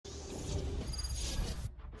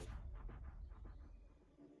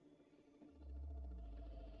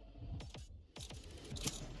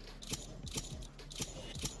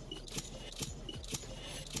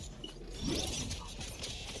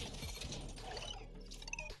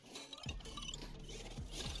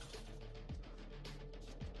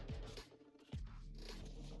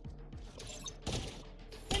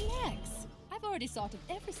already thought of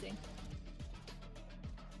everything.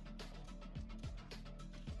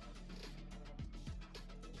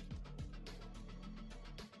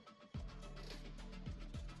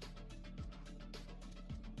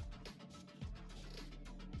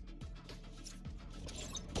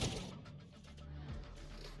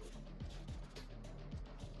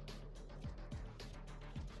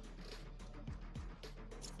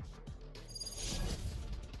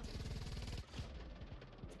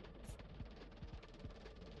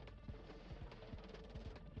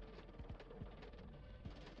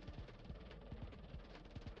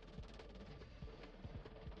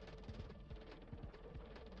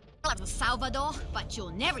 Out of Salvador, but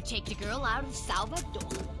you'll never take the girl out of Salvador.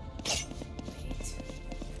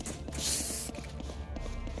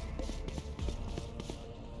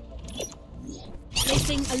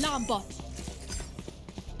 Placing alarm bot.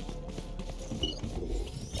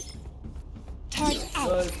 Turret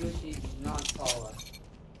out. Non-power.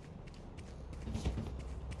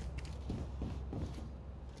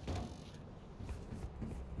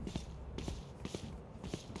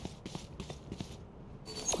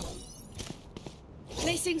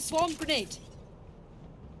 Placing swarm grenade.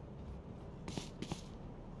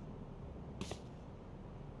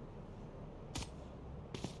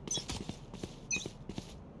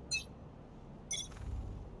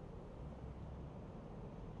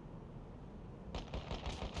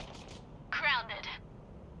 Grounded.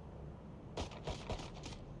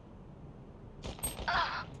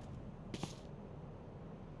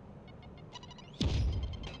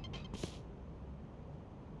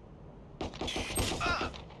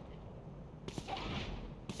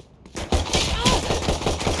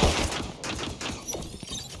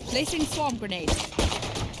 Placing swarm grenade.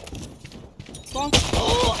 Swarm.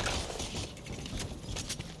 Oh!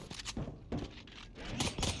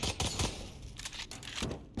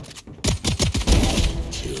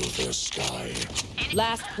 To the sky.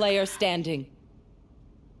 Last player standing.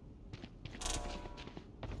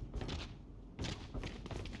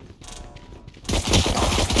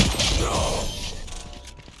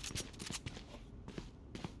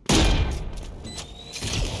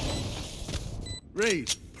 Ray,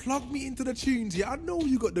 plug me into the tunes, yeah? I know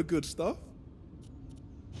you got the good stuff.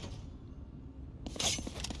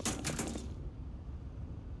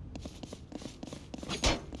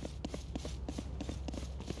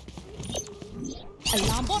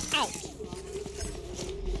 Alarm bot out.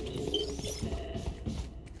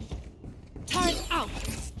 Turret out.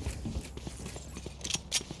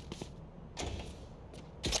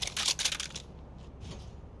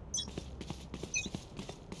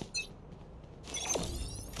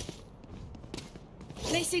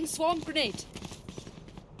 Placing swarm grenade.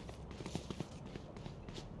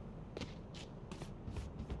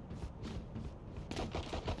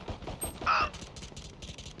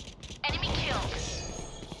 Enemy killed.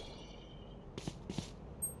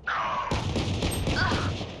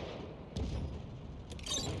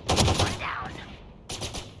 One down.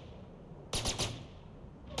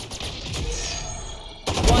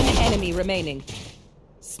 One enemy remaining.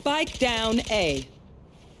 Spike down A.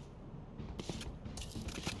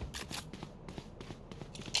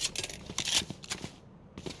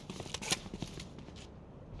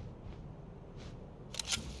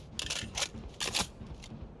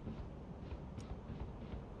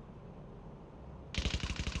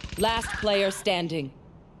 Last player standing.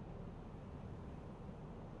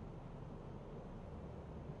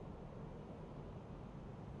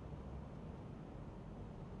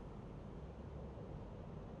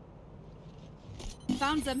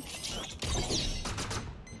 Found them.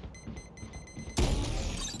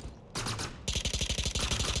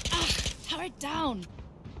 Turret down.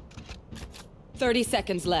 30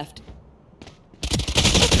 seconds left.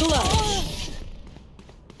 Clutch.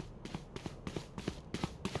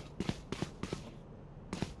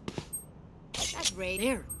 That's right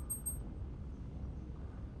there.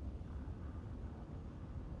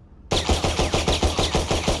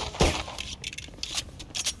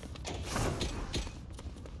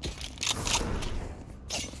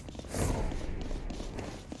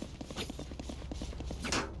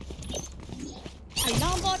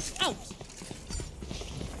 Alarm bot out.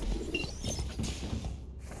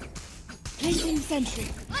 Placing sentry.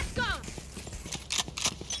 Let's go.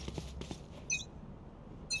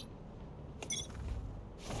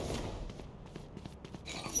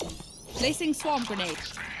 Placing swarm grenade.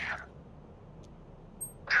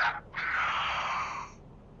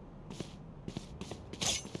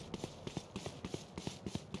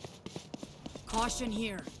 Caution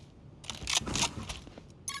here.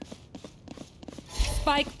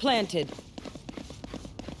 Spike planted.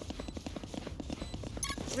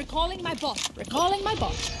 Recalling my bot. Recalling my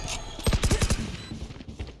bot.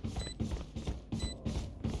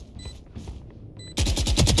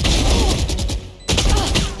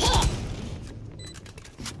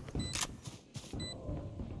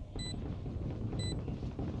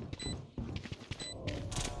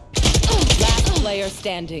 Last player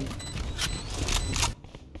standing.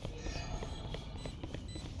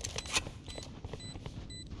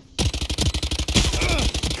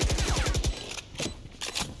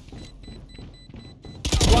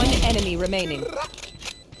 One enemy remaining.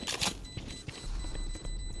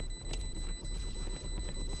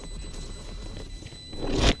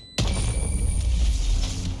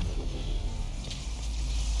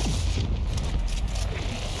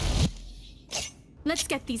 Let's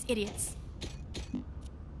get these idiots.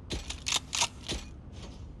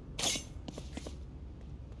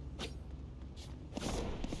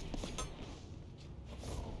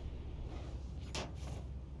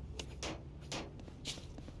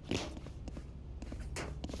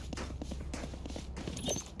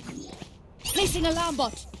 Placing alarm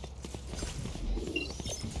bot.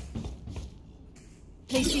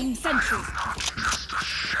 Placing sentry.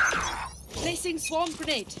 Placing swarm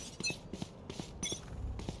grenade.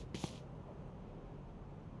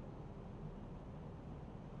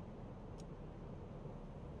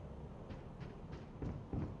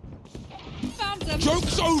 Found them.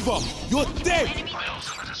 Joke's over! You're dead! My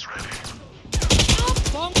ultimate is ready.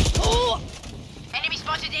 Bomb. Oh! Enemy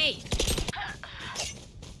spotted A.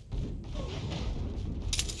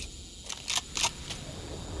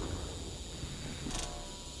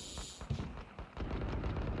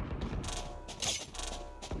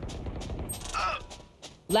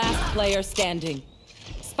 Last player standing.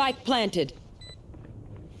 Spike planted.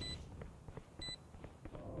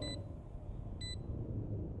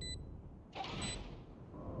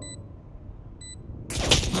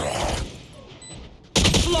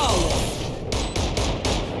 Flawless.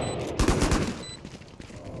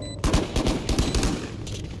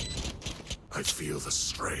 I feel the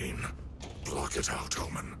strain. Block it out,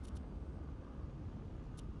 Omen.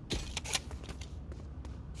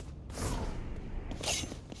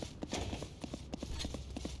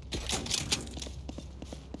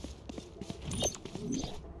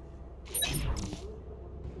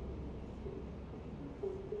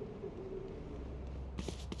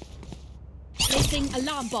 Placing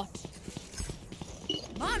alarm bot.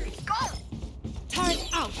 On, go! Turret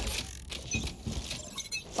out.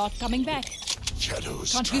 Bot coming back.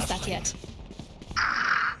 Shadows Can't use that traveling. yet.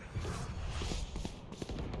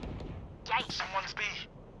 Yikes. Someone's B.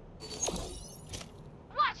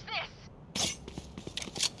 Watch this!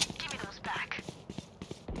 Give me those back.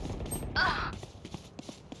 Ugh.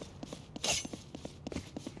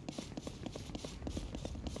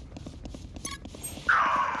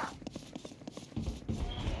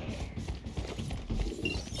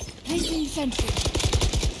 Placing sentry.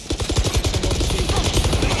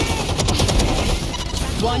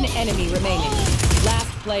 One enemy remaining.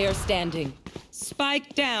 Last player standing.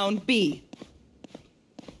 Spike down B.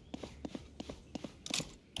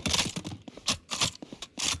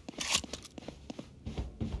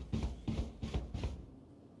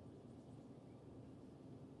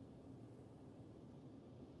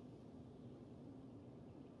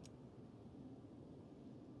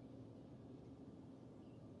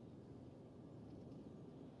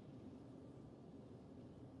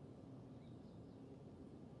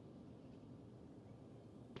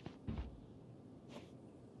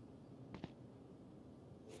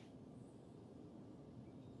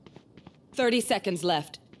 Thirty seconds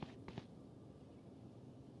left.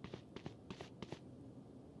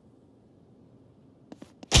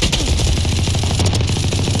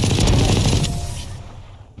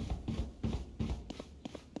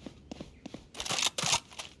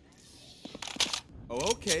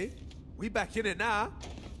 Oh, okay. We back in it now.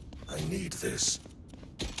 I need this.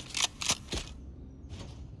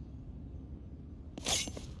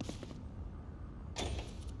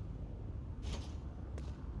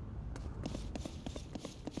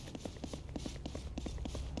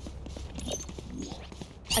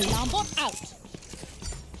 Alarm bot out.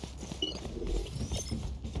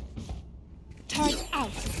 Turret out.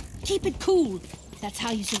 Keep it cool. That's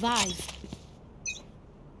how you survive.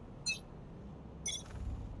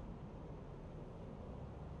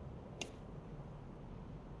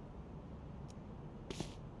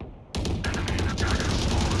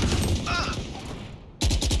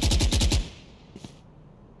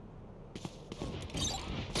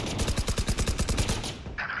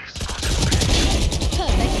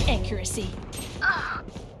 Perfect accuracy.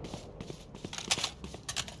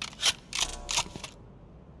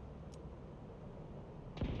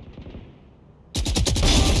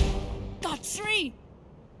 sentry!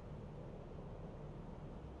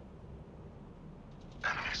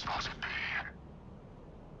 Enemy spotted B.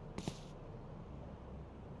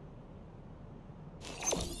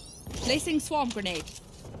 Placing swarm grenade.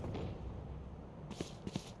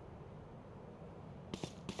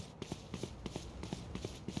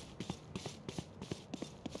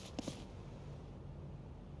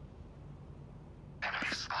 Enemy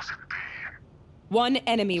spotted B. One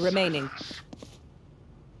enemy remaining.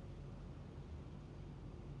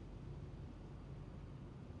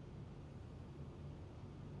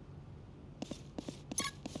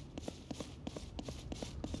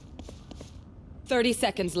 Thirty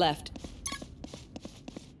seconds left.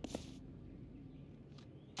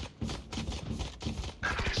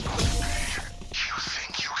 Enemy spotted B. You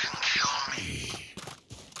think you can kill me?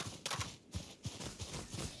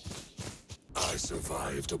 I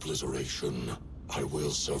survived obliteration. I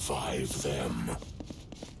will survive them.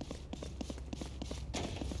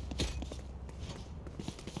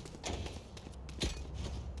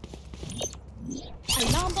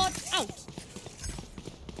 Alarm bot out.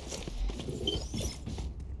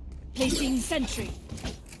 Placing sentry.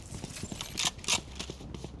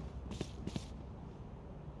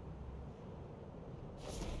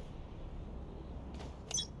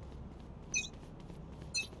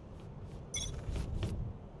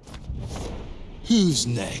 Who's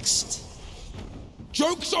next?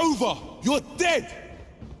 Joke's over! You're dead!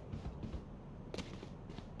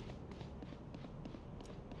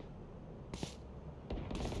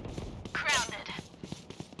 Grounded.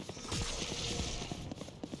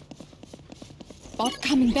 Bot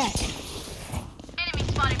coming back. Enemy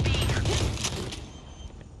spotted B.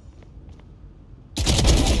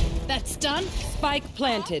 That's done. Spike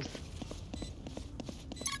planted.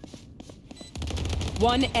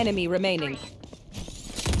 One enemy remaining.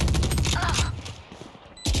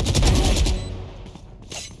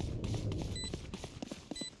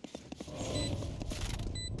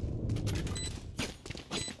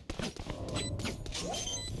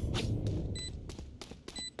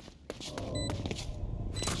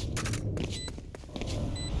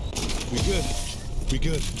 We good. We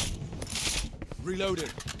good. Reloading.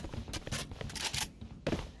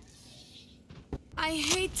 I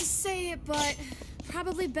hate to say it, but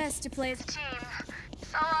probably best to play as a team.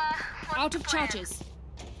 So, what's Out the of plan? charges.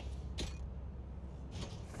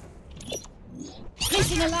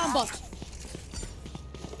 Placing alarm bot.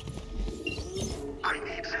 I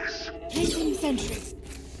need this. Placing sentry.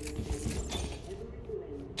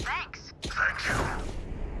 Thanks. Thank you.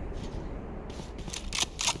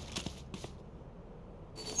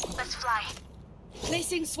 Let's fly.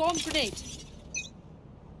 Placing swarm grenade.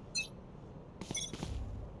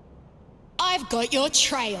 I've got your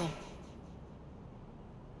trail.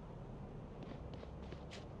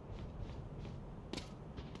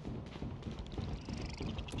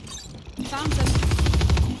 Found them.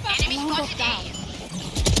 Enemy Alarm bot spotted down. A.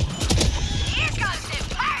 Here comes the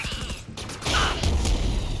party.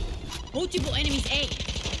 Multiple enemies A.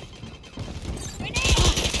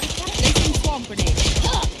 Placing swarm grenade.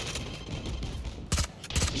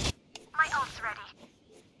 My ult's ready.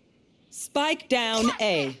 Spike down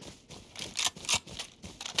A.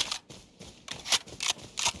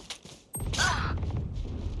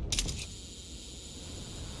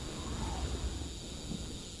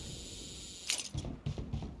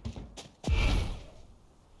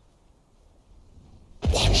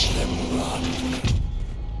 Watch them run.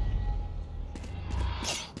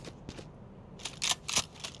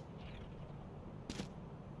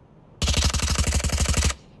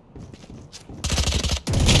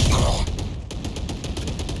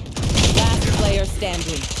 Last player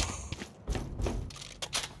standing.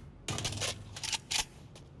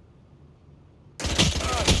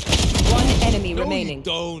 One enemy No, remaining. you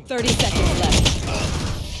don't. 30 seconds left.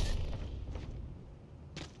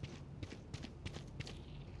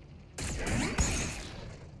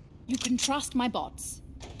 You can trust my bots.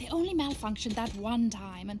 They only malfunctioned that one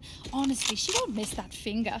time, and honestly, she won't miss that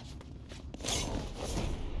finger.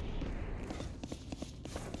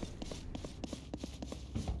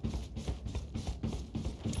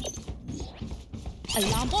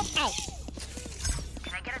 Alarm bot out.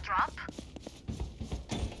 Can I get a drop?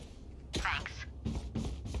 Thanks.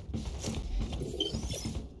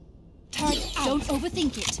 Turret out. Don't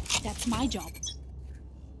overthink it. That's my job.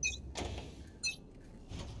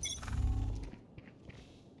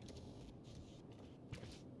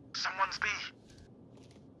 Someone's B.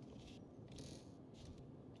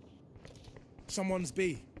 Someone's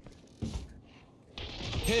B.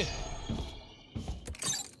 Here.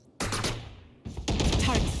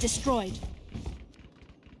 Turret destroyed.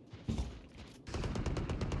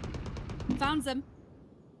 Found them.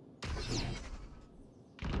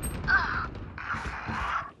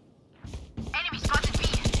 Enemy spotted B.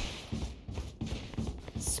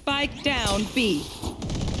 Spike down B.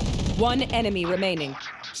 One enemy remaining.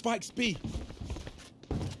 Spike's B.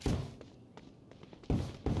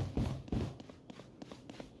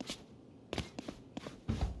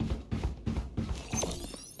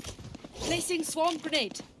 Placing swarm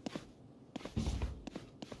grenade.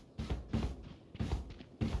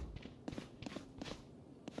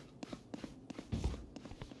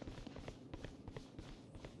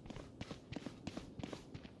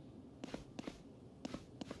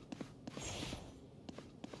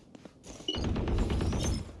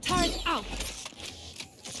 Turret out.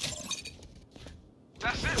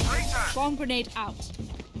 That's it, break time. Swarm grenade out.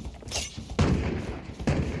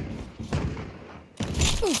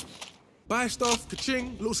 Buy stuff,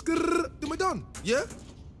 ka-ching, little skrrr, then we're done. Yeah?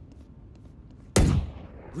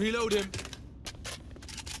 Reload him.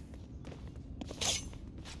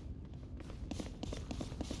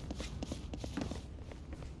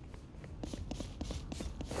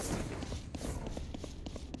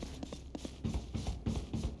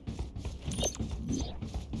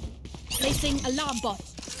 Placing alarm bot.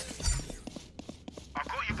 I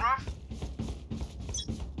got you, bruv.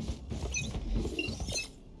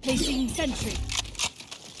 Placing sentry.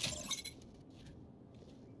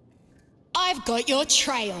 I've got your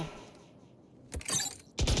trail.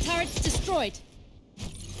 Turrets destroyed.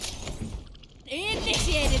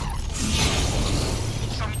 Initiated.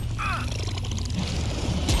 Some.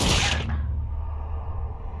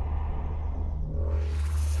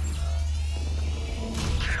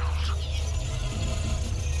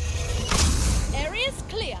 Area's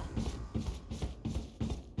clear.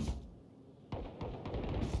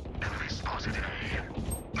 Enemy spotted A.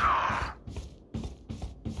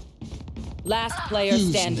 Last player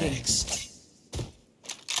standing.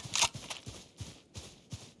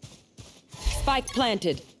 Spike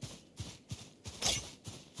planted.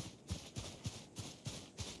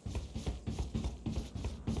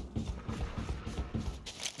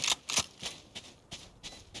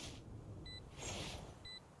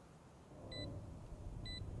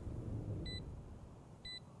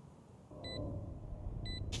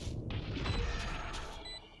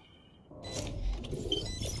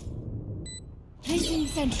 Placing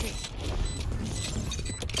sentry.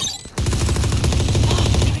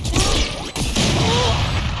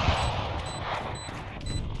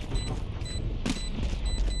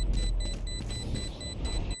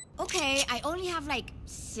 Okay, I only have like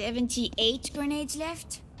 78 grenades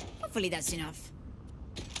left. Hopefully that's enough.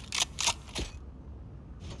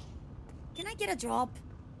 Can I get a drop?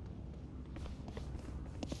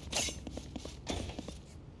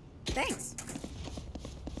 Thanks.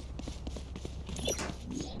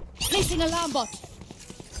 Placing alarm bot.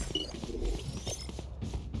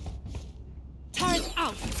 Turret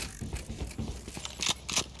out.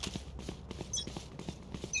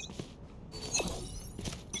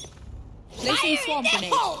 Placing swarm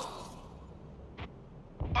grenade.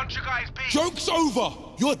 Bunch of guys B. Joke's over.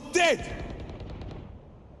 You're dead.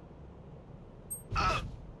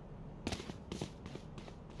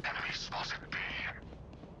 Enemy spotted B.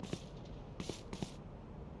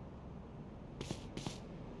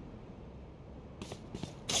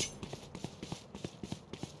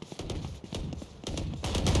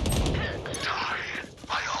 Die.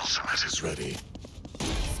 My ultimate is ready.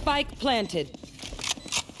 Spike planted.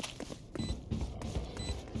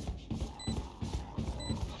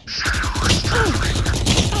 Shadows traveling.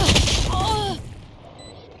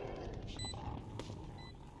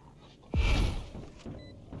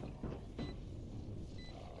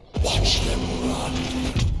 Watch them run.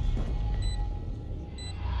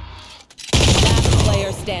 Last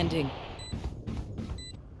player standing.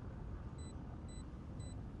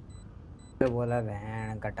 तो बोला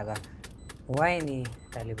बहन का टका हुआ ही नहीं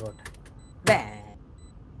teleport बहन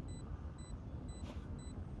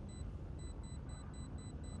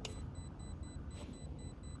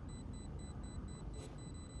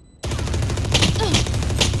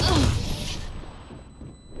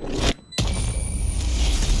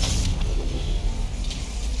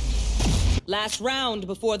Last round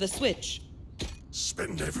before the switch.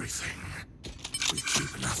 Spend everything. We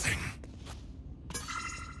keep nothing.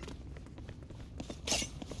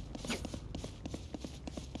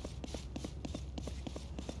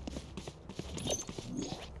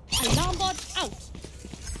 Alarm bot out.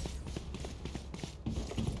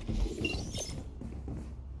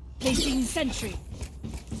 Placing sentry.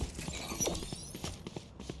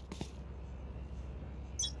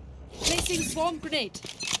 Placing swarm grenade.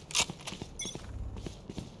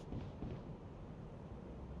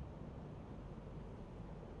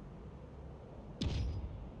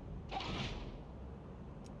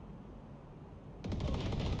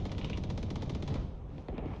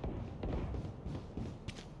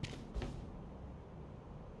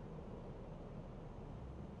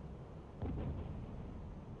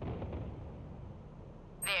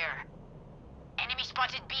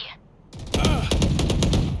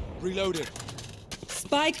 Reloaded.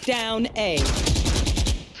 Spike down A.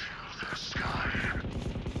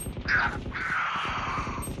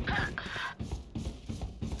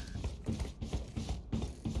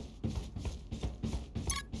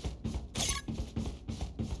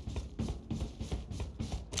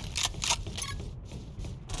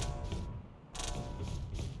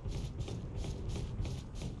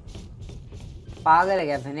 पागल है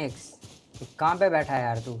क्या फिनिक्स? कहाँ पे बैठा है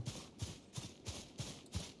यार तू?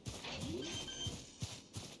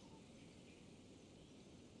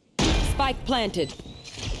 Spike planted.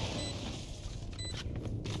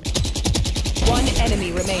 One enemy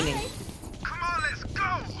remaining. Come on, let's go!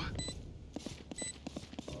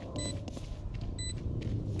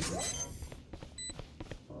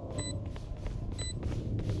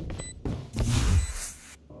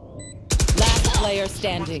 Last player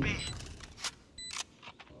standing.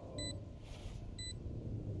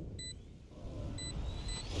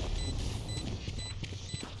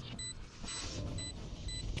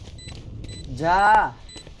 जा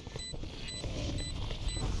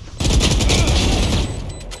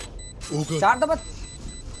All good. चार दबा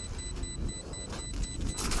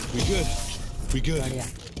We good. We good. बढ़िया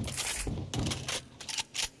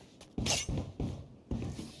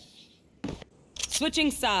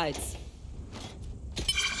Switching sides.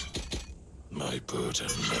 My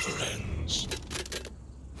burden never ends.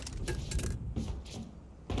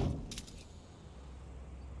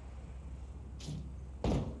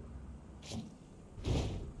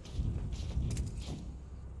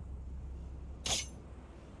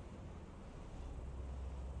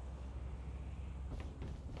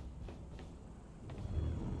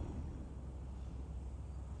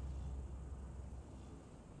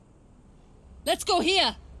 Let's go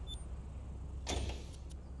here.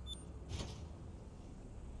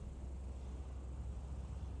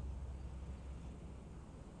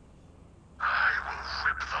 I will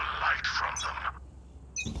rip the light from them.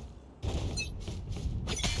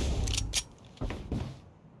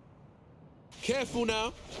 Careful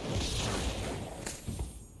now.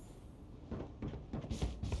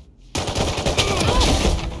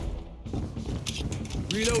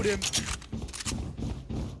 Reload him.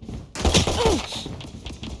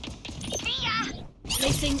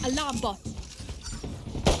 Placing alarm bot.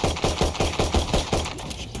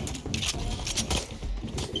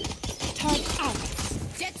 Turret out.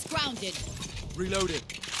 Jets grounded. Reloaded.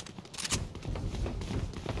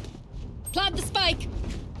 Plant the spike.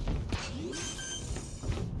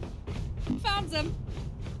 Found them.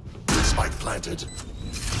 Spike planted.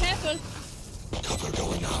 Careful. Cover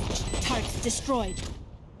going out. Turret destroyed.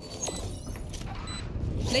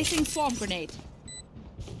 Placing swarm grenade.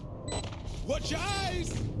 Watch your eyes.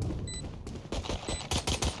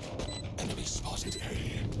 Enemy spotted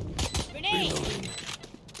A. Grenade. Reloading.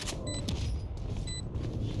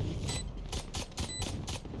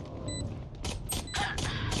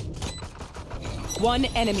 One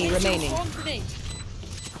enemy Placing remaining. swarm grenade.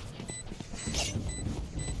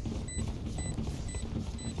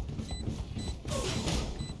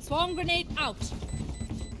 Swarm grenade out.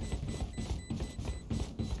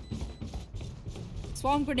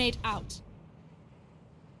 Swarm grenade out.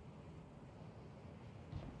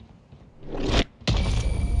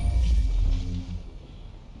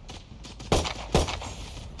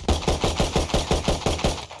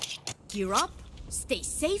 Gear up, stay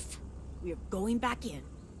safe. We're going back in.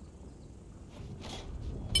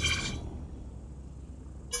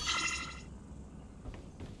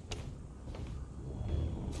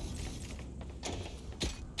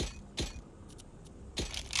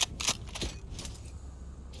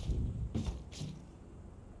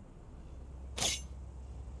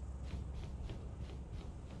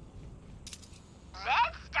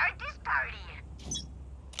 Let's start this party.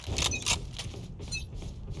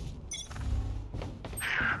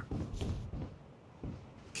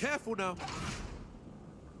 Careful now.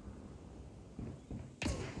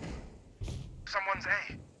 Someone's A.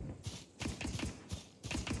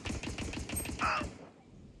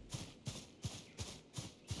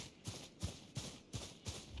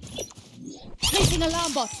 Placing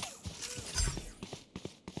alarm bot.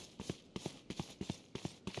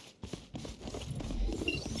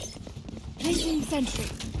 Placing sentry.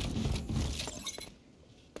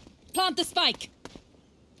 Plant the spike.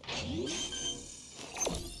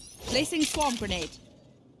 Placing swarm grenade.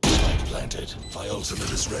 Spike planted. My ultimate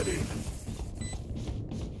is ready.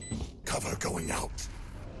 Cover going out.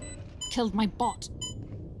 Killed my bot.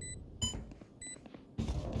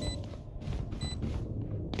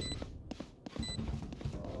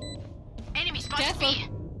 Enemy spotted Careful. B.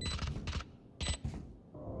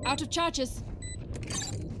 Out of charges.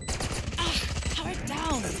 Ah, turret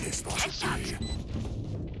down. Headshot.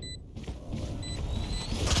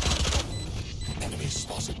 Enemy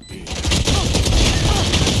spotted B.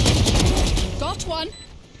 Got one.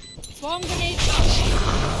 Swarm grenade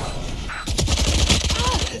out.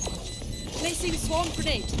 Placing swarm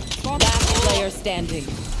grenade. Swarm Last player standing.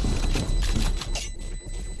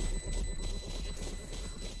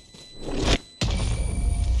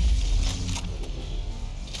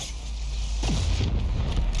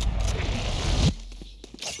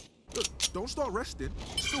 Look, don't start resting.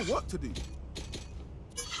 Still work to do.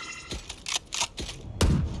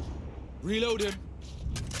 Reload him.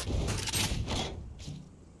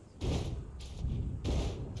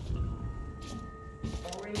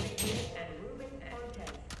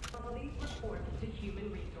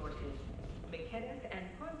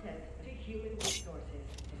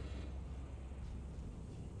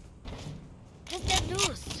 Just get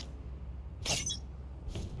loose.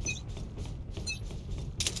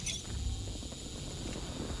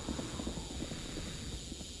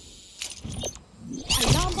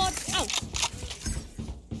 Alarm bot out.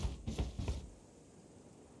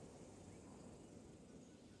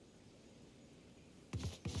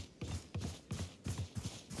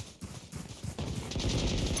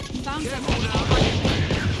 Found Careful now.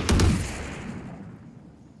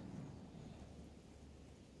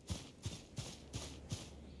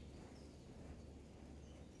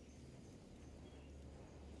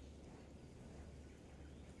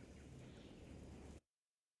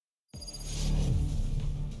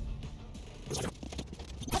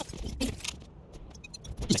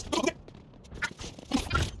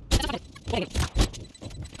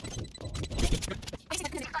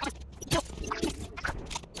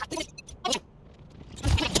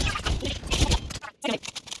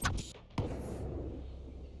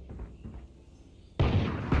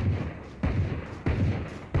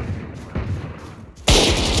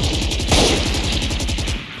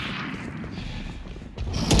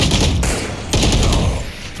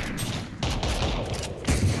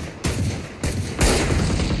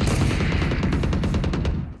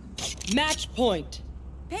 Match point.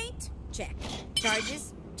 Paint? Check.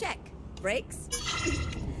 Charges? Check. Brakes?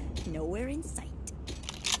 Nowhere in sight.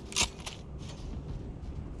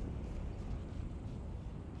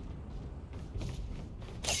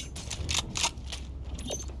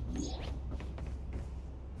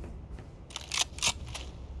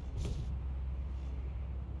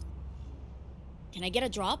 Can I get a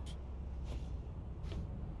drop?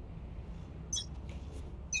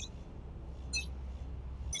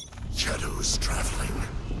 Shadows traveling.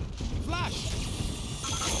 Flash.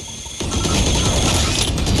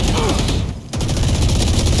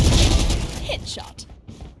 Headshot.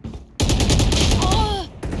 Oh,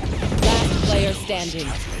 Last player standing.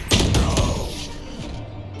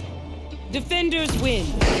 Defenders win.